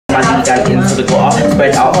my league and into the gutter.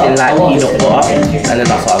 Spread out thin like peanut butter. And then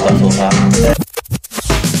that's what I've got so far.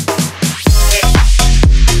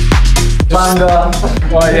 Banger.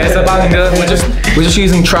 Right, yeah, it's a banger. We're just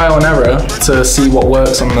using trial and error to see what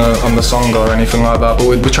works on the song or anything like that. But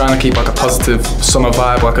we're trying to keep like a positive summer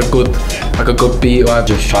vibe, like a good beat. Like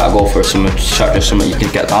just try to go for some just something you can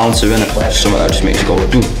get down to, innit? Something that just makes you go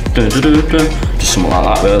do do do do do. Just something like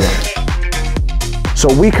that, really. So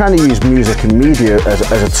we kind of use music and media as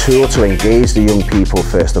a tool to engage the young people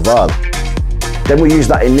first of all. Then we use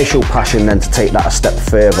that initial passion then to take that a step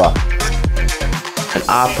further. And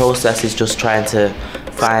our process is just trying to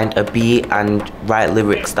find a beat and write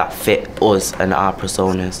lyrics that fit us and our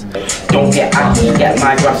personas. Don't get angry, get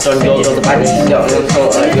my graphs on your girls, the baddest you got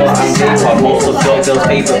on your angry. Pop most of your girls'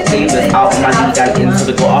 favourite flavours out of my league and into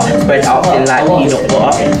the gutter. Spread out thin like peanut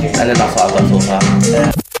butter. And then that's what I've got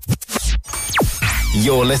so far.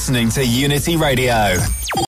 You're listening to Unity Radio.